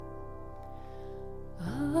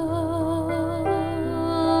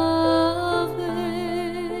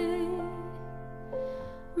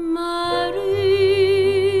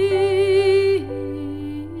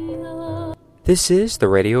This is the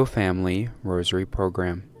Radio Family Rosary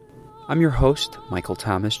Program. I'm your host, Michael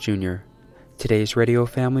Thomas Jr. Today's Radio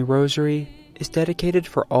Family Rosary is dedicated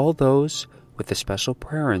for all those with a special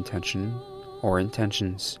prayer intention or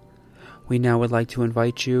intentions. We now would like to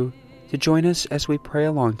invite you to join us as we pray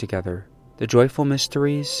along together the joyful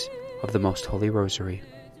mysteries of the Most Holy Rosary.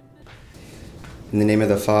 In the name of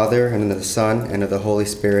the Father, and of the Son, and of the Holy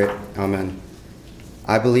Spirit. Amen.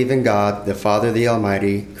 I believe in God, the Father, the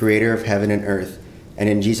Almighty, creator of heaven and earth, and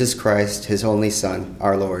in Jesus Christ, his only Son,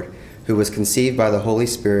 our Lord, who was conceived by the Holy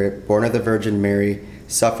Spirit, born of the Virgin Mary,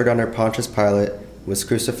 suffered under Pontius Pilate, was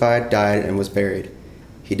crucified, died, and was buried.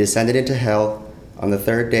 He descended into hell. On the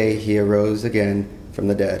third day he arose again from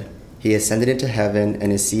the dead. He ascended into heaven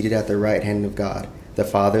and is seated at the right hand of God, the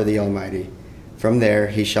Father, the Almighty. From there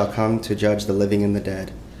he shall come to judge the living and the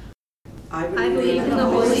dead. I believe in the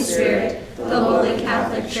Holy Spirit, the Holy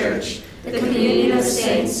Catholic Church, the communion of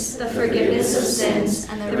saints, the forgiveness of sins,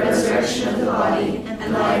 and the resurrection of the body,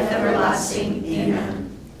 and life everlasting.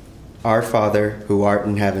 Amen. Our Father, who art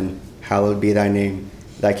in heaven, hallowed be thy name.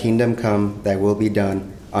 Thy kingdom come, thy will be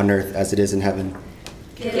done, on earth as it is in heaven.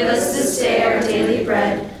 Give us this day our daily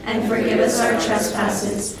bread, and forgive us our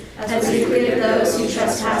trespasses, as we forgive those who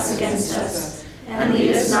trespass against us. And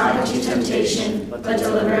lead us not into temptation, but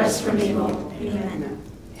deliver us from evil. Amen.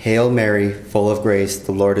 Hail Mary, full of grace,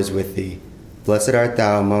 the Lord is with thee. Blessed art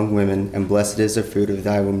thou among women, and blessed is the fruit of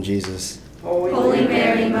thy womb, Jesus. Holy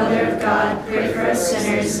Mary, Mother of God, pray for us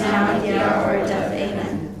sinners now and at the hour of death.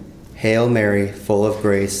 Amen. Hail Mary, full of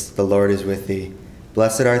grace, the Lord is with thee.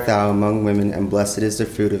 Blessed art thou among women, and blessed is the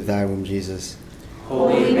fruit of thy womb, Jesus.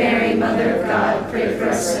 Holy Mary, Mother of God, pray for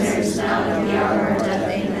us sinners now and at the hour of death.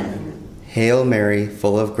 Amen. Hail Mary,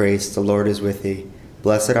 full of grace, the Lord is with thee.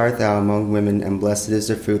 Blessed art thou among women, and blessed is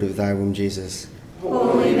the fruit of thy womb, Jesus.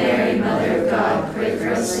 Holy Mary, Mother of God, pray for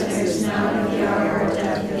us sinners now and at the hour of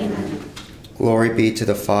death. Amen. Glory be to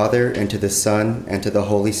the Father, and to the Son, and to the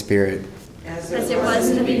Holy Spirit. As it was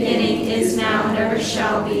in the beginning, is now, and ever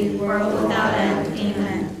shall be, world without end.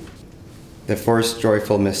 Amen. The first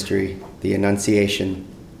joyful mystery, the Annunciation.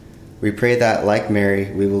 We pray that, like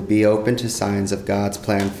Mary, we will be open to signs of God's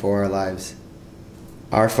plan for our lives.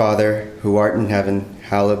 Our Father, who art in heaven,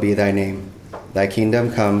 hallowed be thy name. Thy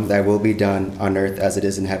kingdom come, thy will be done, on earth as it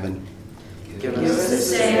is in heaven. Give us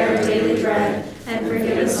this day our daily bread, and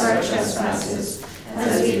forgive us our trespasses,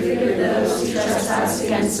 as we forgive those who trespass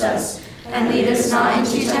against us. And lead us not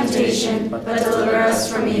into temptation, but deliver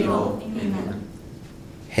us from evil. Amen.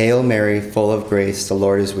 Hail Mary, full of grace, the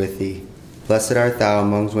Lord is with thee. Blessed art thou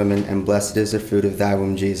amongst women, and blessed is the fruit of thy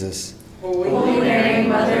womb, Jesus. Holy Mary,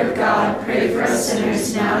 Mother of God, pray for us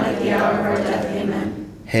sinners now and at the hour of our death.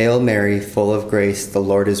 Amen. Hail Mary, full of grace, the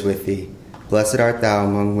Lord is with thee. Blessed art thou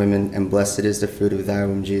among women, and blessed is the fruit of thy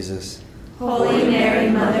womb, Jesus. Holy Mary,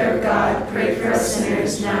 Mother of God, pray for us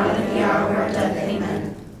sinners now and at the hour of our death.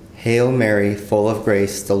 Amen. Hail Mary, full of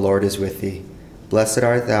grace, the Lord is with thee. Blessed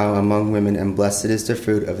art thou among women, and blessed is the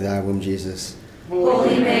fruit of thy womb, Jesus.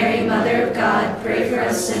 Holy Mary, Mother of God, pray for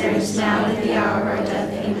us sinners now and at the hour of our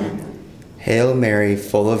death. Amen. Hail Mary,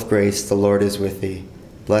 full of grace, the Lord is with thee.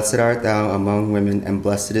 Blessed art thou among women, and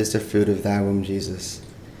blessed is the fruit of thy womb, Jesus.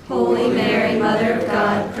 Holy Mary, Mother of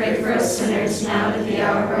God, pray for us sinners now and at the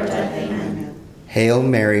hour of our death. Amen. Hail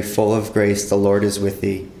Mary, full of grace, the Lord is with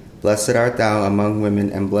thee. Blessed art thou among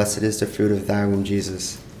women, and blessed is the fruit of thy womb,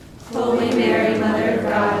 Jesus. Holy Mary, Mother of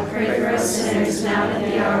God, pray for us sinners now and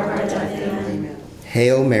at the hour of our death. Amen.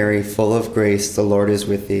 Hail Mary, full of grace, the Lord is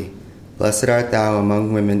with thee. Blessed art thou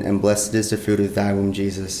among women, and blessed is the fruit of thy womb,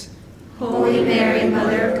 Jesus. Holy Mary,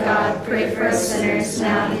 Mother of God, pray for us sinners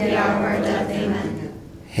now and at the hour of our death. Amen.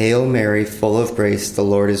 Hail Mary, full of grace, the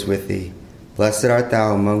Lord is with thee. Blessed art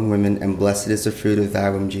thou among women, and blessed is the fruit of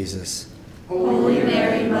thy womb, Jesus. Holy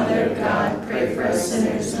Mary, Mother of God, pray for us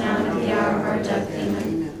sinners now and at the hour of our death.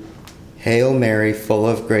 Amen. Hail Mary, full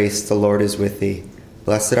of grace, the Lord is with thee.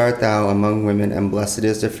 Blessed art thou among women, and blessed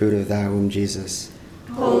is the fruit of thy womb, Jesus.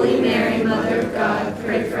 Holy Mary, Mother of God,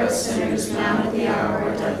 pray for us sinners now and at the hour of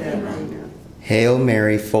our death. Amen. Hail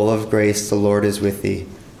Mary, full of grace, the Lord is with thee.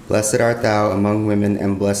 Blessed art thou among women,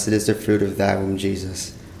 and blessed is the fruit of thy womb,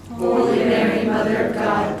 Jesus. Holy Mary, Mother of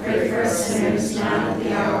God, pray for us sinners now and at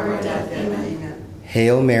the hour of our death. Amen.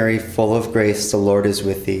 Hail Mary, full of grace, the Lord is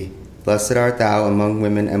with thee. Blessed art thou among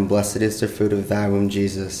women, and blessed is the fruit of thy womb,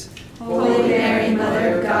 Jesus. Holy Mary,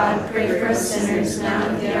 Mother of God, pray for us sinners now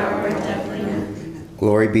and at the hour of our death. Amen.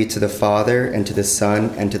 Glory be to the Father, and to the Son,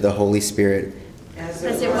 and to the Holy Spirit. As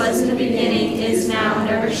it was in the beginning, is now, and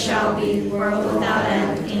ever shall be, world without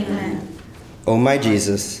end. Amen. O my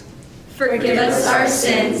Jesus, forgive us our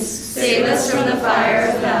sins, save us from the fire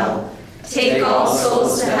of hell. Take all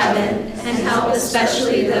souls to heaven, and help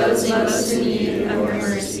especially those most in need of your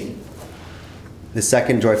mercy. The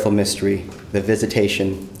second joyful mystery, the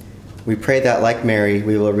Visitation. We pray that, like Mary,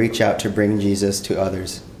 we will reach out to bring Jesus to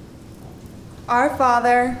others. Our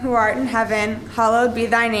Father, who art in heaven, hallowed be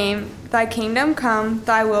thy name. Thy kingdom come,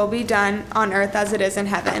 thy will be done, on earth as it is in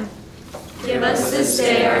heaven. Give us this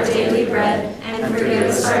day our daily bread, and forgive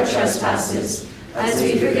us our trespasses, as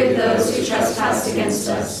we forgive those who trespass against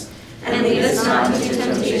us. And lead us not into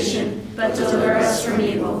temptation, but deliver us from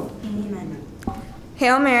evil. Amen.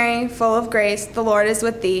 Hail Mary, full of grace, the Lord is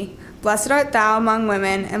with thee. Blessed art thou among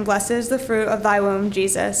women, and blessed is the fruit of thy womb,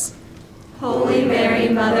 Jesus. Holy Mary,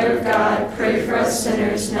 Mother of God, pray for us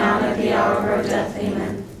sinners, now and at the hour of our death.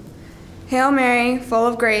 Amen. Hail Mary, full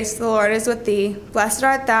of grace, the Lord is with thee. Blessed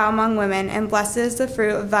art thou among women, and blessed is the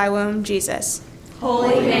fruit of thy womb, Jesus.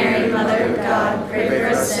 Holy Mary, Mother of God, pray for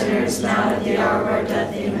us sinners, now and at the hour of our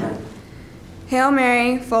death. Amen. Hail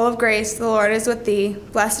Mary, full of grace, the Lord is with thee.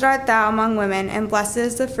 Blessed art thou among women, and blessed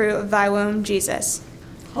is the fruit of thy womb, Jesus.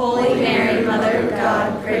 Holy Mary, Mother of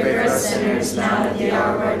God, pray for us sinners, now and at the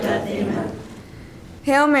hour of our death. Amen.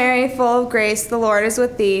 Hail Mary, full of grace, the Lord is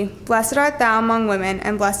with thee. Blessed art thou among women,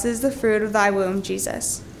 and blessed is the fruit of thy womb,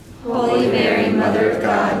 Jesus. Holy Mary, Mother of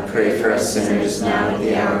God, pray for us sinners, now and at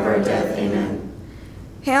the hour of our death. Amen.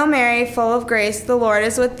 Hail Mary, full of grace, the Lord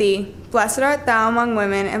is with thee. Blessed art thou among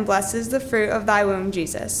women, and blessed is the fruit of thy womb,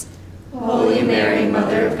 Jesus. Holy Mary,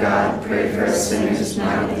 Mother of God, pray for us sinners,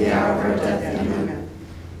 now and at the hour of our death. Amen.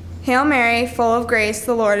 Hail Mary, full of grace,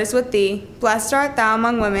 the Lord is with thee. Blessed art thou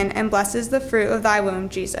among women, and blessed is the fruit of thy womb,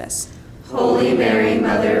 Jesus. Holy Mary,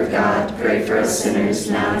 Mother of God, pray for us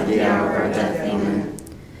sinners, now and at the hour of our death. Amen.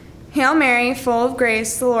 Hail Mary, full of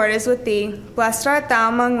grace, the Lord is with thee. Blessed art thou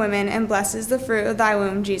among women, and blessed is the fruit of thy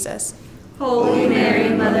womb, Jesus. Holy Mary,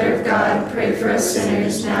 Mother of God, pray for us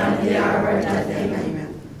sinners, now and at the hour of our death.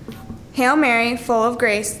 Amen. Hail Mary, full of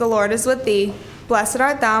grace, the Lord is with thee. Blessed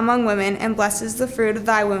art thou among women, and blessed is the fruit of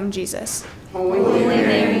thy womb, Jesus. Holy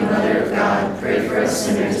Mary, Mother of God, pray for us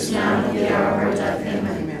sinners, now and at the hour of our death.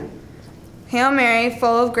 Amen. Hail Mary,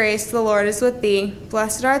 full of grace, the Lord is with thee.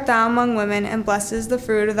 Blessed art thou among women, and blessed is the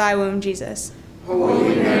fruit of thy womb, Jesus.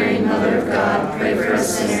 Holy Mary, Mother of God, pray for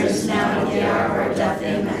us sinners, now and at the hour of our death.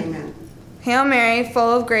 Amen. Hail Mary,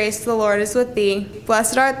 full of grace, the Lord is with thee.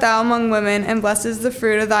 Blessed art thou among women, and blessed is the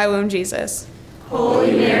fruit of thy womb, Jesus.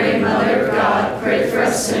 Holy Mary, Mother of God, pray for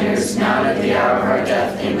us sinners, now and at the hour of our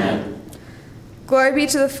death. Amen. Glory be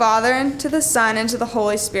to the Father, and to the Son, and to the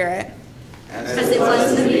Holy Spirit. As it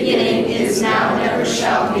was in the beginning, is now, and ever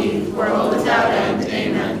shall be, world without end.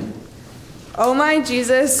 Amen. O my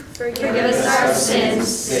Jesus, forgive us our sins,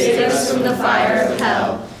 save us from the fire of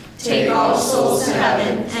hell. Take all souls to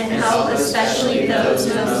heaven, and help especially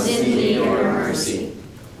those most in need of your mercy.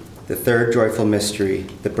 The third joyful mystery,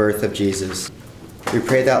 the birth of Jesus. We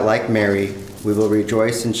pray that, like Mary, we will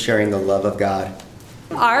rejoice in sharing the love of God.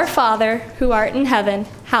 Our Father, who art in heaven,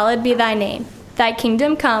 hallowed be thy name. Thy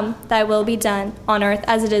kingdom come, thy will be done, on earth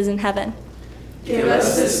as it is in heaven. Give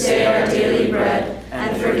us this day our daily bread,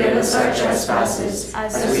 and forgive us our trespasses,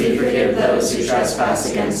 as we forgive those who trespass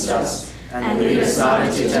against us. And lead us not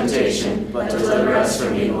into temptation, but deliver us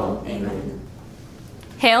from evil. Amen.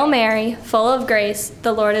 Hail Mary, full of grace,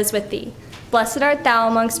 the Lord is with thee. Blessed art thou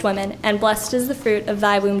amongst women, and blessed is the fruit of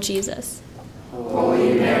thy womb, Jesus.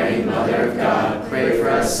 Holy Mary, Mother of God, pray for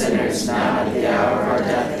us sinners, now and at the hour of our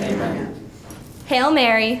death. Amen. Hail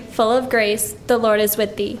Mary, full of grace, the Lord is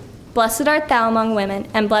with thee. Blessed art thou among women,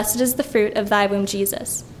 and blessed is the fruit of thy womb,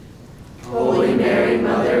 Jesus. Holy Mary,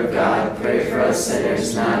 Mother of God, pray for us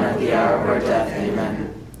sinners, now and at the hour of our death.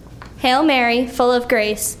 Amen. Hail Mary, full of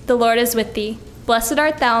grace, the Lord is with thee. Blessed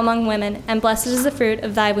art thou among women, and blessed is the fruit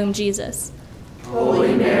of thy womb, Jesus.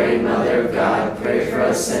 Holy Mary, Mother of God, pray for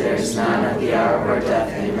us sinners, now and at the hour of our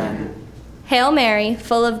death. Amen. Hail Mary,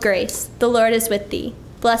 full of grace, the Lord is with thee.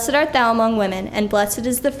 Blessed art thou among women, and blessed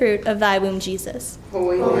is the fruit of thy womb, Jesus.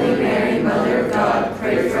 Holy Mary, Mother of God,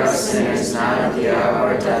 pray for us sinners, now and at the hour of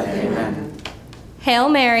our death. Amen. Hail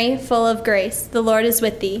Mary, full of grace, the Lord is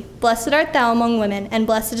with thee. Blessed art thou among women, and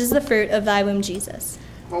blessed is the fruit of thy womb, Jesus.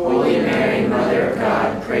 Holy Mary, Mother of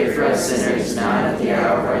God, pray for us sinners, now and at the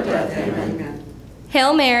hour of our death. Amen.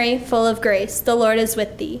 Hail Mary, full of grace, the Lord is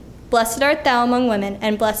with thee. Blessed art thou among women,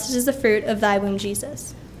 and blessed is the fruit of thy womb,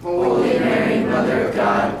 Jesus. Holy Mary, Mother of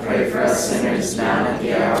God, pray for us sinners, now and at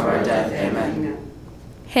the hour of our death. Amen.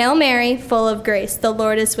 Hail Mary, full of grace, the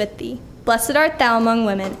Lord is with thee. Blessed art thou among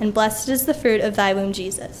women, and blessed is the fruit of thy womb,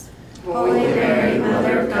 Jesus. Holy Mary,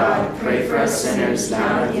 Mother of God, pray for us sinners,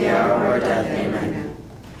 now and at the hour of our death. Amen.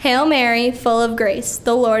 Hail Mary, full of grace,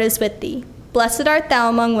 the Lord is with thee. Blessed art thou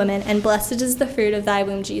among women, and blessed is the fruit of thy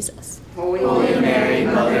womb, Jesus. Holy Mary,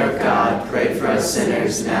 Mother of God, pray for us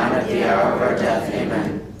sinners, now and at the hour of our death.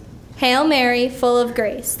 Amen. Hail Mary, full of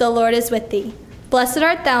grace, the Lord is with thee. Blessed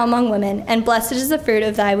art thou among women, and blessed is the fruit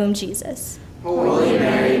of thy womb, Jesus. Holy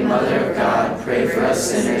Mary, Mother of God, pray for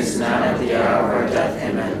us sinners, now and at the hour of our death.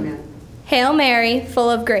 Amen. Hail Mary,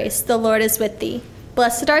 full of grace, the Lord is with thee.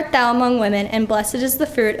 Blessed art thou among women, and blessed is the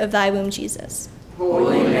fruit of thy womb, Jesus.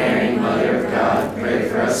 Holy Mary, Mother of God, pray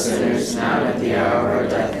for us sinners, now and at the hour of our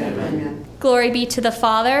death. Amen. Glory be to the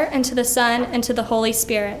Father, and to the Son, and to the Holy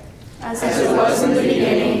Spirit. As it was in the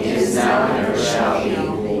beginning, is now, and ever shall be,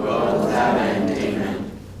 world without end.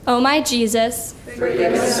 Amen. O my Jesus,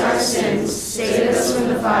 Forgive us our sins, save us from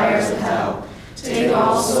the fires of hell, take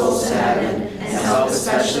all souls to heaven, and help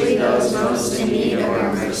especially those most in need of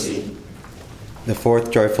your mercy. The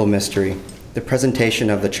fourth joyful mystery, the presentation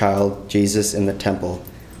of the child Jesus in the temple.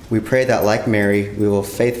 We pray that, like Mary, we will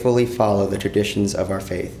faithfully follow the traditions of our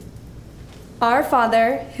faith. Our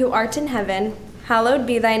Father, who art in heaven, hallowed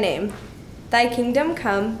be thy name. Thy kingdom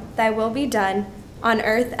come, thy will be done, on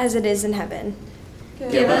earth as it is in heaven.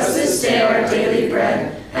 Give us this day our daily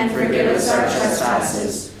bread, and forgive us our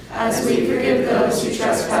trespasses, as we forgive those who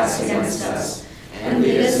trespass against us. And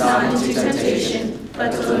lead us not into temptation,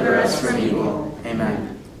 but deliver us from evil.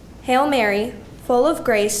 Amen. Hail Mary, full of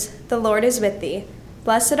grace, the Lord is with thee.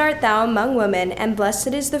 Blessed art thou among women, and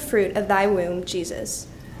blessed is the fruit of thy womb, Jesus.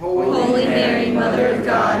 Holy Mary, Mother of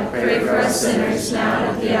God, pray for us sinners, now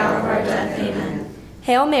and at the hour of our death. Amen.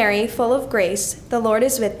 Hail Mary, full of grace, the Lord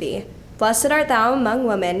is with thee. Blessed art thou among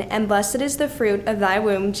women, and blessed is the fruit of thy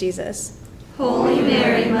womb, Jesus. Holy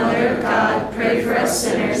Mary, Mother of God, pray for us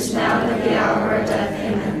sinners, now and at the hour of our death.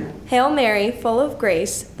 Amen. Hail Mary, full of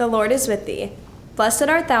grace, the Lord is with thee. Blessed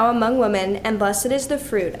art thou among women, and blessed is the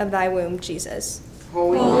fruit of thy womb, Jesus.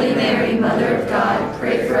 Holy Mary, Mother of God,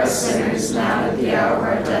 pray for us sinners, now and at the hour of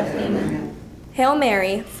our death. Amen. Hail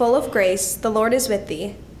Mary, full of grace, the Lord is with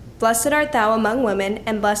thee. Blessed art thou among women,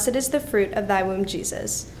 and blessed is the fruit of thy womb,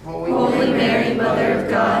 Jesus. Holy Mary, Mother of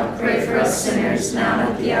God, pray for us sinners, now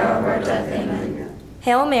and at the hour of our death. Amen.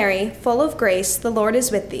 Hail Mary, full of grace, the Lord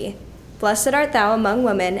is with thee. Blessed art thou among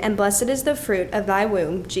women, and blessed is the fruit of thy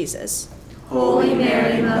womb, Jesus. Holy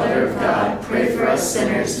Mary, Mother of God, pray for us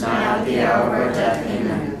sinners, now and at the hour of our death.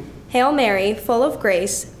 Amen. Hail Mary, full of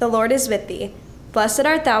grace, the Lord is with thee. Blessed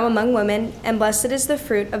art thou among women, and blessed is the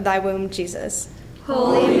fruit of thy womb, Jesus.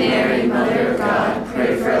 Holy Mary, Mother of God,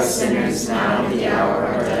 pray for us sinners, now and at the hour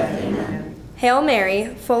of our death. Amen. Hail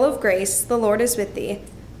Mary, full of grace, the Lord is with thee.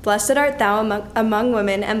 Blessed art thou among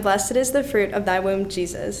women, and blessed is the fruit of thy womb,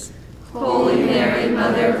 Jesus. Holy Mary,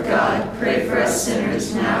 Mother of God, pray for us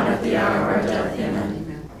sinners, now and at the hour of our death.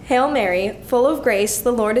 Amen. Hail Mary, full of grace,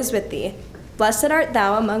 the Lord is with thee. Blessed art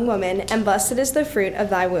thou among women, and blessed is the fruit of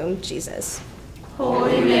thy womb, Jesus.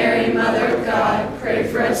 Holy Mary, Mother of God,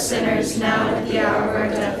 pray for us sinners, now and at the hour of our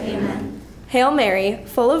death. Amen. Hail Mary,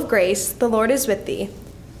 full of grace, the Lord is with thee.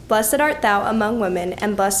 Blessed art thou among women,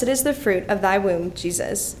 and blessed is the fruit of thy womb,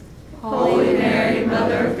 Jesus. Holy Mary,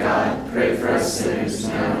 Mother of God, pray for us sinners,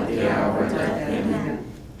 now and at the hour of our death.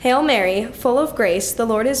 Amen. Hail Mary, full of grace, the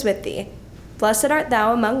Lord is with thee. Blessed art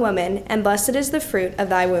thou among women, and blessed is the fruit of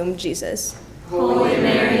thy womb, Jesus. Holy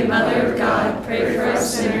Mary, Mother of God, pray for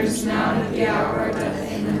us sinners, now and at the hour of our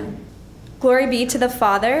death. Amen. Glory be to the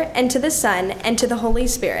Father, and to the Son, and to the Holy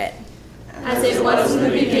Spirit. As it was in the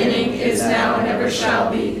beginning, is now, and ever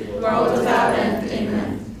shall be, world without end.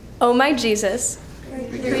 Amen. O my Jesus,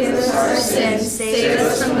 Forgive us our sins, save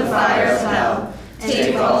us from the fire of hell,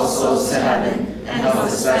 take all souls to heaven, and help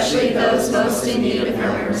especially those most in need of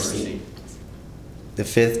your mercy. The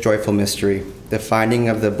fifth joyful mystery, the finding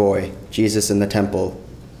of the boy, Jesus in the temple.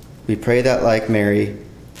 We pray that, like Mary,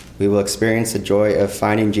 we will experience the joy of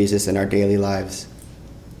finding Jesus in our daily lives.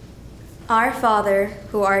 Our Father,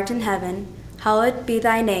 who art in heaven, hallowed be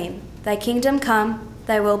thy name. Thy kingdom come,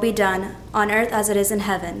 thy will be done, on earth as it is in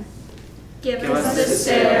heaven. Give us this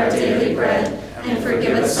day our daily bread, and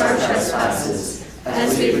forgive us our trespasses,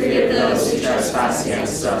 as we forgive those who trespass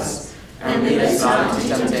against us. And lead us not into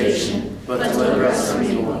temptation, but deliver us from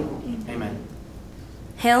evil. Amen.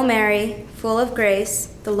 Hail Mary, full of grace,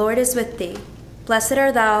 the Lord is with thee. Blessed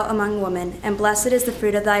art thou among women, and blessed is the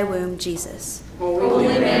fruit of thy womb, Jesus. Holy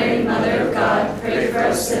Mary, Mother of God, pray for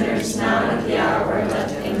us sinners, now and at the hour of our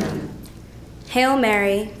death. Amen. Hail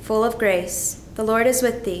Mary, full of grace, the Lord is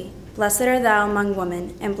with thee. Blessed art thou among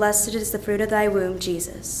women, and blessed is the fruit of thy womb,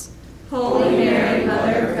 Jesus. Holy Mary,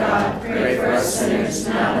 Mother of God, pray for us sinners,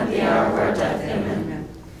 now and at the hour of our death. Amen.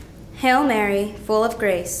 Hail Mary, full of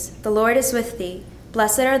grace, the Lord is with thee.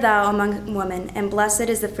 Blessed art thou among women, and blessed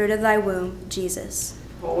is the fruit of thy womb, Jesus.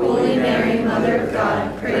 Holy Mary, Mother of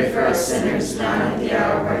God, pray for us sinners, now and at the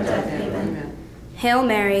hour of our death. Amen. Hail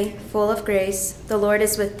Mary, full of grace, the Lord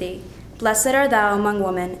is with thee. Blessed art thou among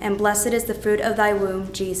women, and blessed is the fruit of thy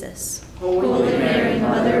womb, Jesus. Holy Mary,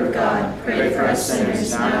 Mother of God, pray for us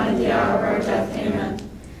sinners, now and at the hour of our death. Amen.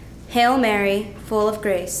 Hail Mary, full of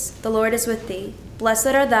grace, the Lord is with thee. Blessed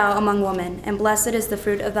art thou among women, and blessed is the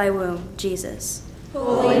fruit of thy womb, Jesus.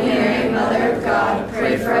 Holy Mary, Mother of God,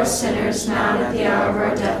 pray for us sinners, now and at the hour of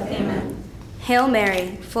our death. Amen. Hail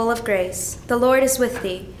Mary, full of grace, the Lord is with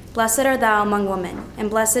thee. Blessed art thou among women, and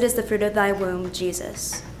blessed is the fruit of thy womb,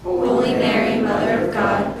 Jesus. Holy Mary, Mother of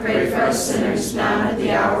God, pray for us sinners, now and at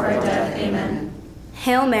the hour of our death. Amen.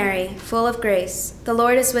 Hail Mary, full of grace, the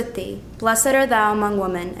Lord is with thee. Blessed art thou among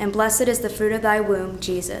women, and blessed is the fruit of thy womb,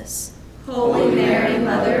 Jesus. Holy Mary,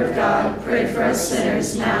 Mother of God, pray for us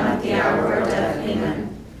sinners, now and at the hour of our death.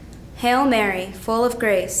 Amen. Hail Mary, full of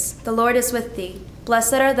grace, the Lord is with thee.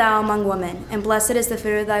 Blessed art thou among women, and blessed is the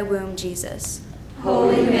fruit of thy womb, Jesus.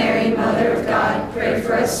 Holy Mary, Mother of God, pray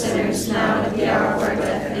for us sinners, now and at the hour of our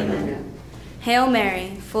death. Amen. Hail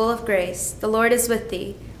Mary, full of grace, the Lord is with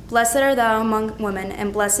thee. Blessed art thou among women,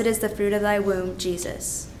 and blessed is the fruit of thy womb,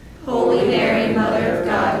 Jesus. Holy Mary, Mother of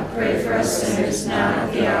God, pray for us sinners, now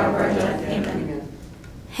and at the hour of our death. Amen.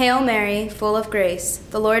 Hail Mary, full of grace,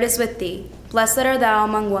 the Lord is with thee. Blessed art thou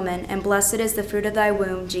among women, and blessed is the fruit of thy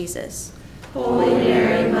womb, Jesus. Holy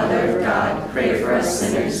Mary, Mother of God, pray for us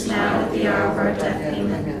sinners, now and at the hour of our death.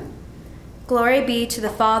 Amen. Glory be to the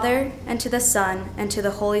Father, and to the Son, and to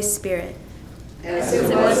the Holy Spirit. As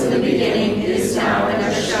it was in the beginning, is now, and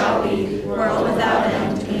ever shall be, world without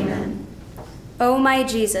end. Amen. O my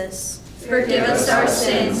Jesus, Forgive us our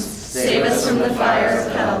sins, save us from the fire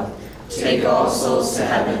of hell, take all souls to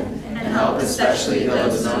heaven, and help especially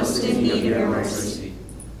those most in need of your mercy.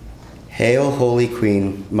 Hail, Holy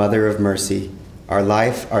Queen, Mother of Mercy, our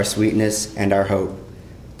life, our sweetness, and our hope.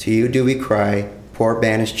 To you do we cry, poor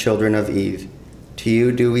banished children of Eve. To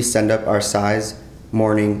you do we send up our sighs,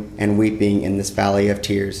 mourning, and weeping in this valley of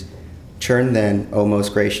tears. Turn then, O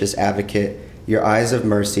most gracious Advocate, your eyes of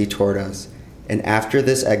mercy toward us, and after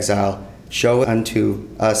this exile, show unto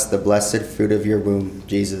us the blessed fruit of your womb,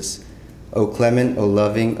 Jesus. O clement, O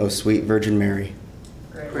loving, O sweet Virgin Mary.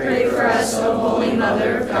 Pray for us, O Holy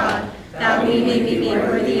Mother of God, that we may be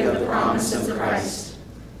worthy of the promise of Christ.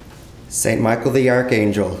 Saint Michael the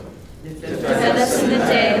Archangel, Defend us in the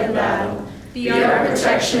day of battle. Be our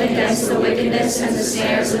protection against the wickedness and the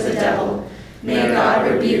snares of the devil. May God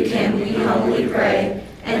rebuke him, we humbly pray.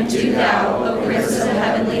 And do thou, O Prince of the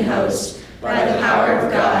heavenly host, by the power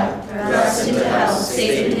of God, thrust into hell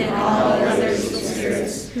Satan and all other evil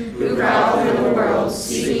spirits, who prowl through the world,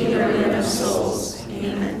 seeking the ruin of souls.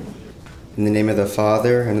 Amen. in the name of the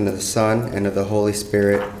Father, and of the Son, and of the Holy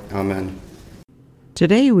Spirit. Amen.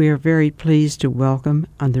 Today we are very pleased to welcome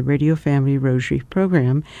on the Radio Family Rosary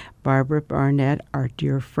program Barbara Barnett, our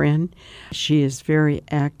dear friend. She is very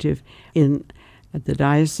active in the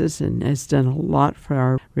diocese and has done a lot for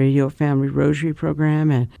our Radio Family Rosary program.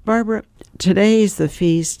 And Barbara, today is the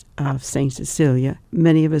feast of St. Cecilia.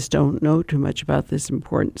 Many of us don't know too much about this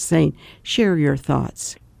important saint. Share your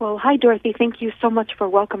thoughts. Well, hi, Dorothy. Thank you so much for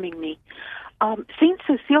welcoming me. St.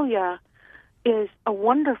 Cecilia is a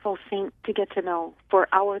wonderful saint to get to know for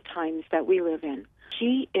our times that we live in.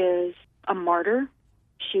 She is a martyr.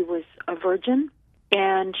 She was a virgin.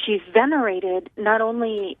 And she's venerated not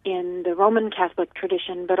only in the Roman Catholic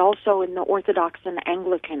tradition, but also in the Orthodox and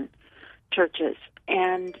Anglican churches.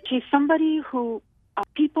 And she's somebody who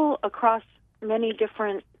people across many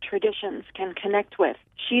different traditions can connect with.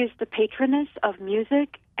 She is the patroness of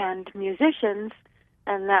music and musicians,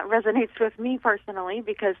 and that resonates with me personally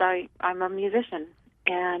because I'm a musician.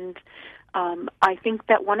 And I think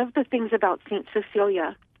that one of the things about St.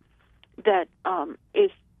 Cecilia that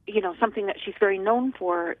is something that she's very known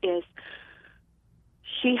for is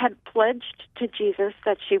she had pledged to Jesus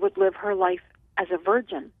that she would live her life as a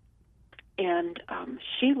virgin. And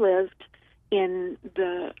she lived in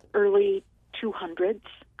the early 200s.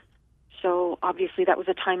 So obviously that was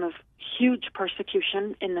a time of huge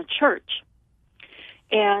persecution in the church.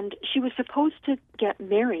 And she was supposed to get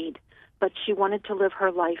married, but she wanted to live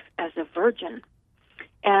her life as a virgin.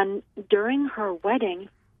 And during her wedding,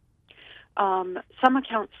 some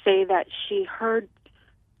accounts say that she heard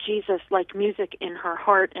Jesus like music in her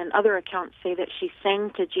heart, and other accounts say that she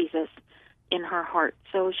sang to Jesus in her heart.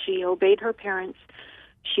 So she obeyed her parents.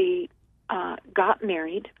 She got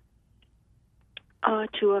married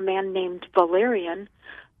to a man named Valerian,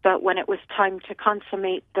 But when it was time to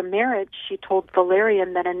consummate the marriage, she told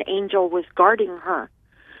Valerian that an angel was guarding her,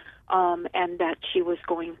 and that she was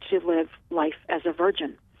going to live life as a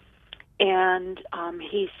virgin. And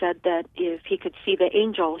he said that if he could see the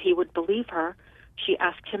angel, he would believe her. She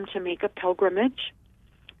asked him to make a pilgrimage,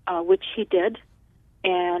 which he did.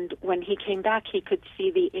 And when he came back, he could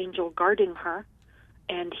see the angel guarding her.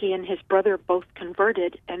 And he and his brother both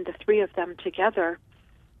converted, and the three of them together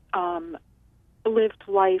lived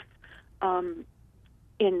life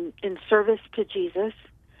in service to Jesus.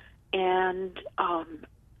 And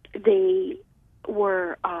they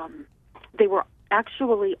were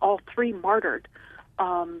actually all three martyred,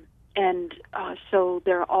 so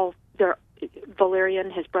they're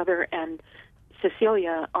Valerian, his brother, and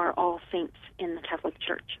Cecilia are all saints in the Catholic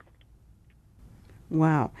Church.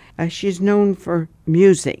 Wow. She's known for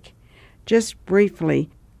music. Just briefly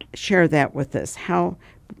share that with us, how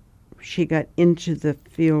she got into the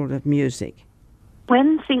field of music.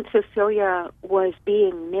 When St. Cecilia was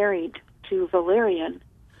being married to Valerian,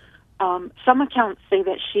 some accounts say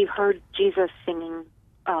that she heard Jesus singing,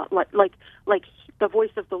 like the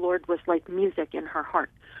voice of the Lord was like music in her heart.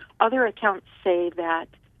 Other accounts say that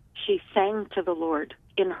she sang to the Lord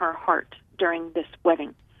in her heart during this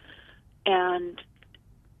wedding. And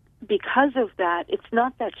because of that, it's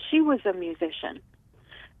not that she was a musician.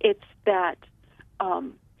 It's that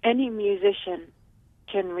any musician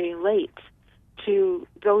can relate to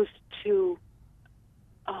those two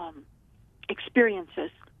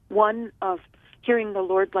experiences. One of hearing the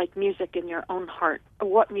Lord like music in your own heart.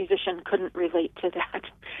 What musician couldn't relate to that?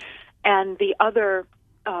 And the other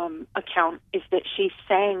account is that she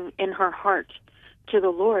sang in her heart to the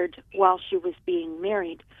Lord while she was being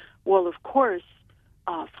married. Well, of course,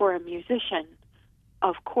 for a musician,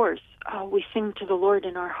 of course, we sing to the Lord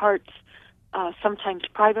in our hearts, sometimes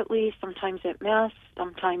privately, sometimes at Mass,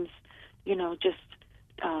 sometimes, just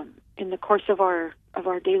in the course of our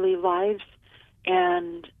daily lives.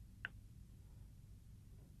 And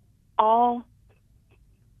all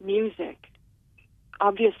music,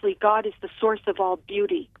 obviously God is the source of all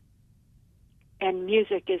beauty, and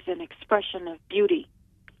music is an expression of beauty.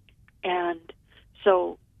 And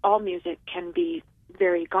so all music can be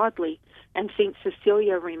very godly. And St.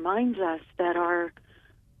 Cecilia reminds us that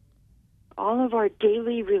all of our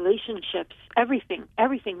daily relationships, everything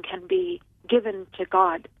can be given to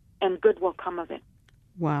God, and good will come of it.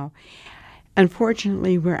 Wow.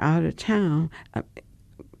 Unfortunately, we're out of town.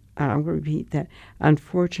 I'll repeat that.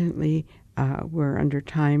 Unfortunately, we're under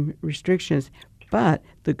time restrictions. But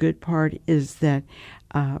the good part is that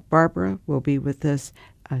Barbara will be with us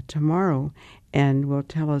tomorrow and will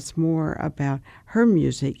tell us more about her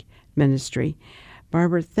music ministry.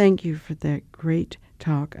 Barbara, thank you for that great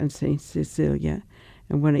talk on St. Cecilia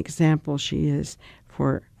and what example she is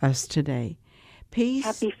for us today. Peace.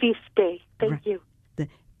 Happy feast day. Thank you.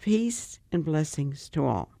 Peace and blessings to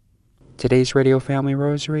all. Today's Radio Family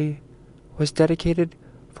Rosary was dedicated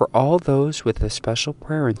for all those with a special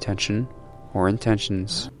prayer intention or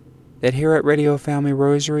intentions. That here at Radio Family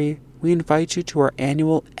Rosary, we invite you to our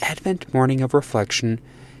annual Advent Morning of Reflection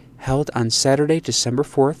held on Saturday, December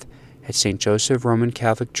 4th at St. Joseph Roman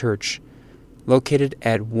Catholic Church, located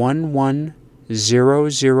at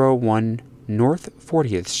 11001 North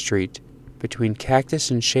 40th Street between Cactus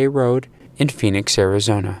and Shea Road in Phoenix,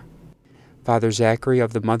 Arizona. Father Zachary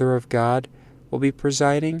of the Mother of God will be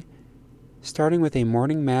presiding, starting with a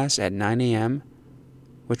morning Mass at 9 a.m.,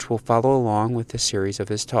 which will follow along with the series of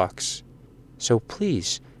his talks. So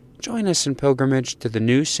please, join us in pilgrimage to the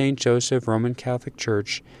new St. Joseph Roman Catholic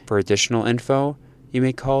Church. For additional info, you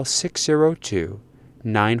may call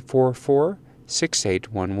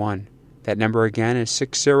 602-944-6811. That number again is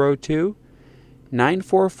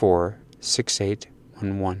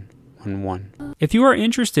 602-944-6811. If you are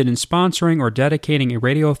interested in sponsoring or dedicating a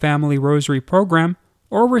Radio Family Rosary program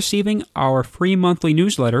or receiving our free monthly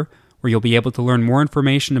newsletter, where you'll be able to learn more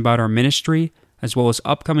information about our ministry as well as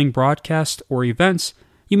upcoming broadcasts or events,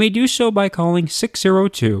 you may do so by calling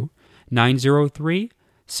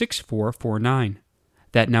 602-903-6449.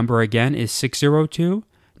 That number again is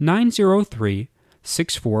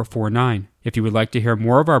 602-903-6449. If you would like to hear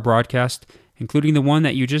more of our broadcast, including the one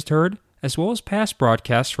that you just heard, as well as past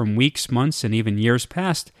broadcasts from weeks, months, and even years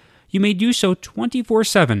past, you may do so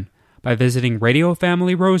 24/7 by visiting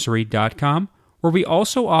RadioFamilyRosary.com, where we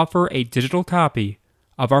also offer a digital copy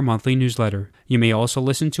of our monthly newsletter. You may also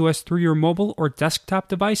listen to us through your mobile or desktop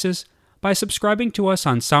devices by subscribing to us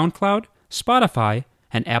on SoundCloud, Spotify,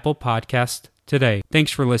 and Apple Podcasts today.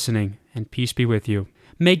 Thanks for listening, and peace be with you.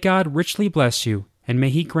 May God richly bless you, and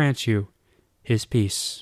may He grant you His peace.